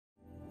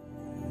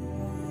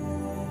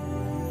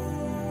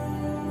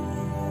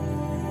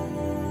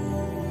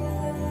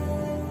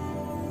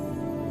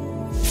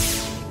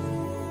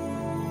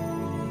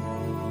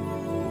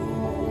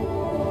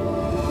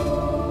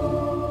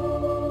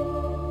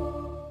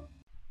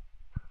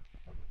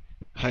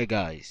Hi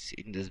guys,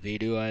 in this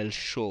video I'll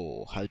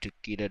show how to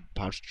create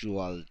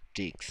virtual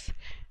disks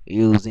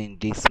using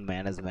disk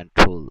management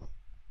tool.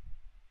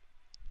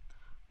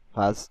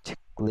 First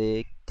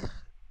click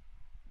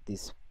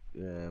this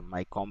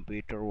my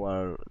computer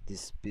or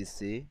this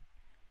PC,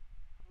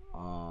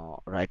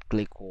 right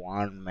click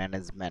on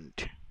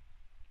management,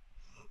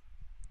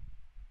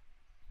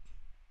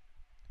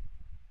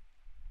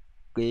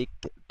 click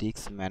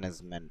disk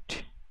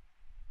management.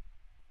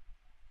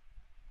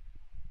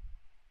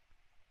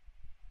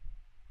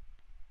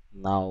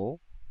 Now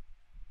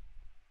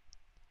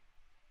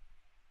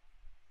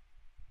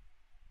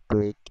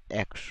click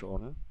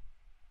action,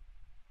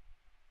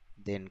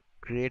 then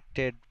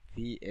created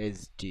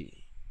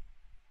VHD.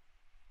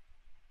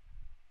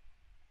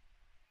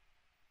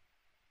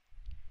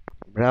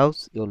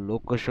 Browse your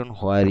location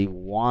where you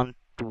want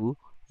to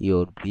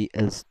your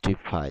VHD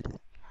file.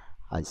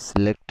 I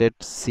selected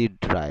C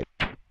drive,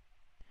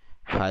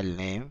 file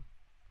name,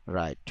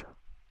 right,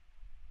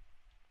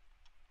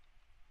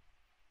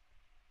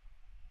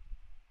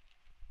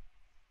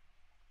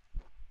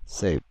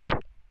 save.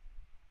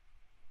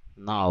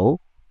 Now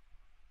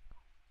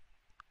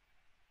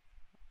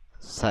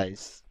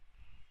size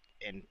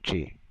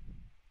entry,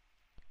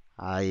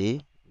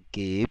 I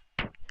give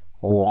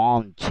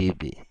 1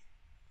 GB.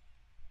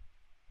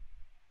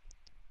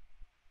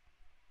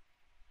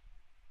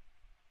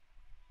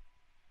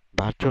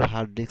 Virtual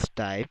hard disk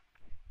type,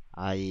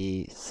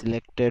 I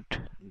selected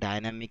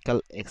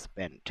dynamical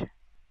expand.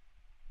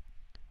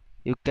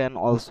 You can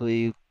also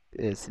use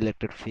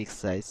selected fixed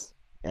size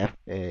as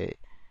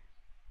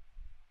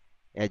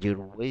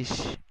you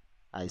wish.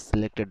 I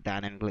selected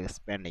dynamical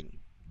expanding.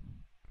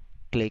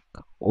 Click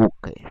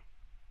OK.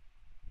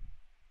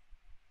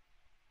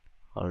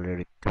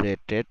 Already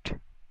created.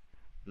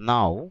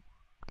 Now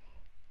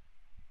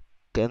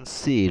can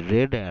see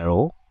red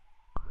arrow.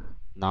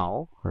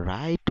 Now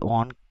right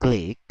on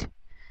click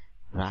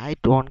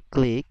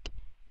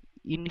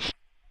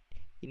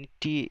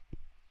initi-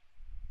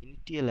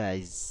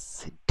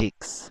 initialize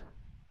ticks.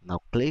 Now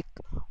click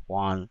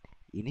on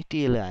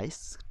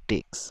initialize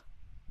ticks.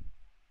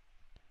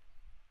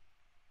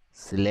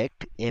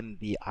 Select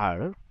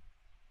MBR,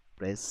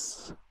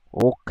 press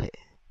OK.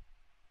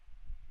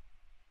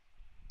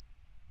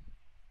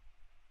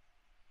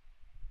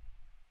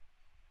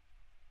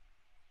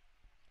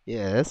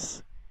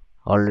 Yes,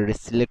 already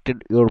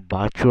selected your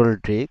virtual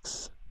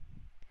disks.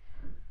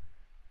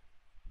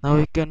 Now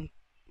you can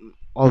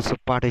also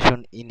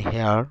partition in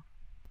here.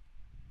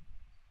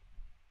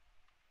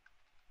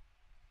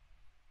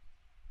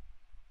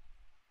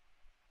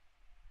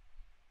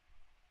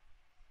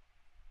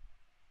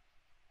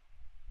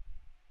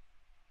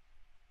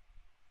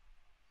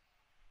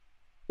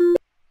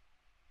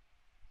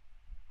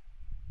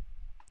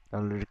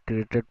 Already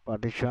created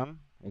partition.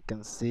 You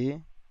can see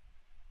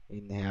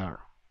in here.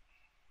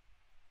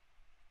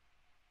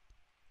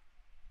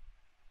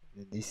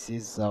 This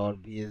is our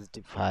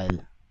VHD file.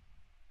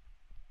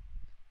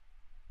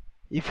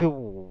 If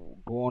you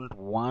don't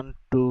want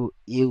to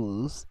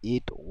use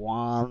it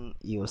on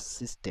your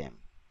system,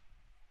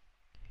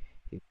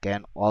 you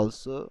can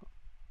also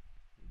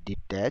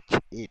detach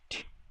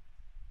it.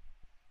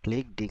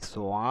 Click disk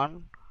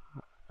 1,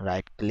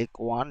 right click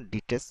on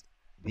detach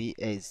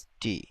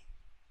VHD,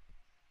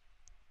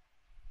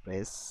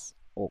 press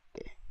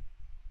OK.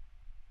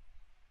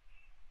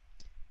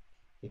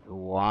 If you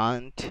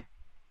want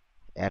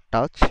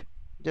attach,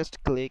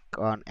 just click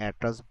on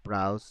attach,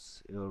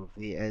 browse your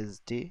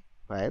VHD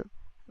file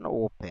and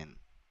open,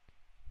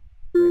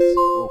 press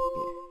OK.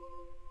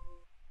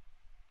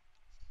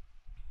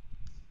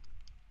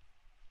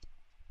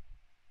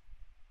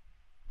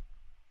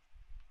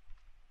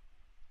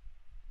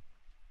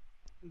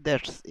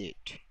 That's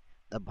it.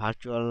 The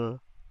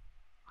virtual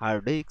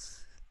hard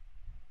disk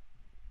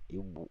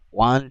you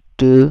want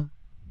to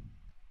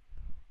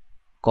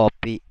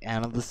copy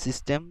another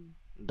system,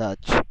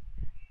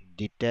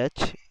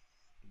 detach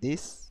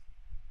this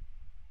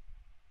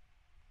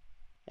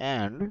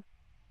and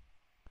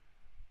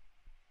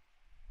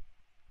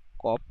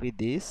copy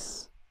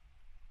this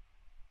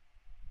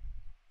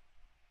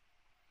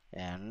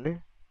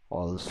and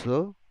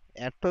also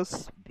attach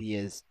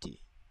VHD.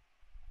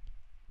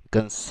 You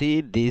can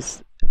see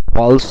this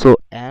also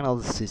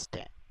another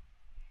system.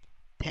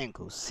 Thank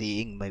you for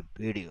seeing my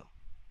video.